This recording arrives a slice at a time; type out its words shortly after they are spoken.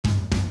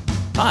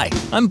Hi,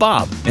 I'm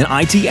Bob, an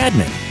IT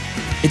admin.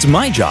 It's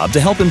my job to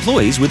help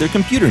employees with their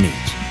computer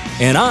needs,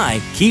 and I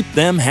keep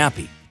them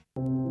happy.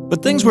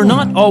 But things were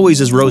not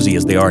always as rosy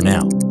as they are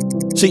now.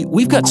 See,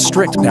 we've got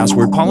strict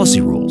password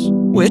policy rules,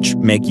 which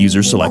make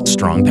users select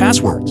strong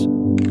passwords.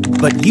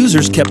 But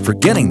users kept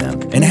forgetting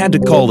them and had to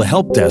call the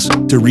help desk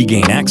to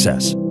regain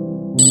access.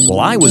 While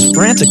I was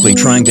frantically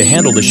trying to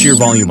handle the sheer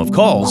volume of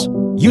calls,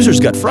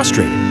 users got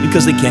frustrated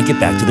because they can't get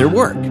back to their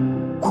work.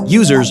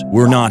 Users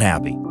were not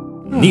happy.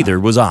 Neither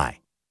was I.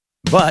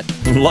 But,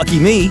 lucky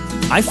me,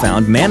 I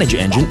found Manage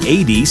Engine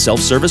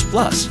ADSelfService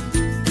Plus.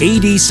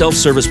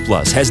 ADSelfService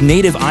Plus has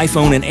native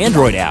iPhone and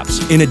Android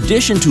apps in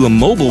addition to a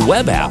mobile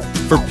web app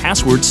for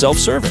password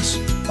self-service.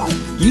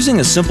 Using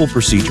a simple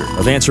procedure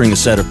of answering a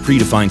set of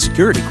predefined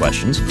security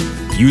questions,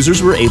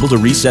 users were able to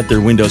reset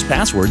their Windows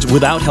passwords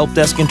without help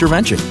desk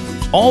intervention.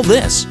 All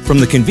this from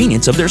the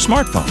convenience of their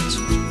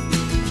smartphones.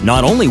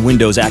 Not only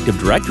Windows Active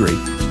Directory,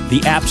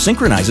 the app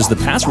synchronizes the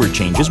password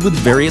changes with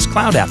various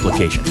cloud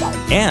applications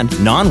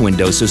and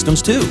non-Windows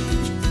systems too.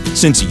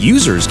 Since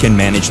users can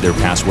manage their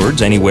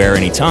passwords anywhere,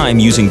 anytime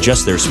using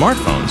just their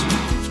smartphones,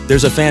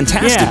 there's a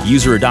fantastic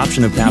user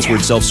adoption of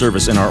password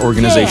self-service in our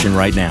organization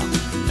right now.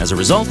 As a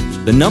result,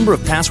 the number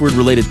of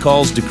password-related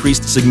calls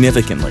decreased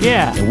significantly,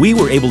 and we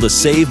were able to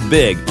save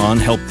big on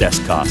help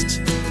desk costs.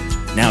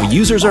 Now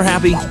users are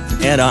happy,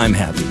 and I'm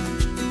happy.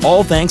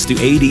 All thanks to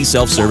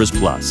ADSelfService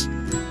Plus.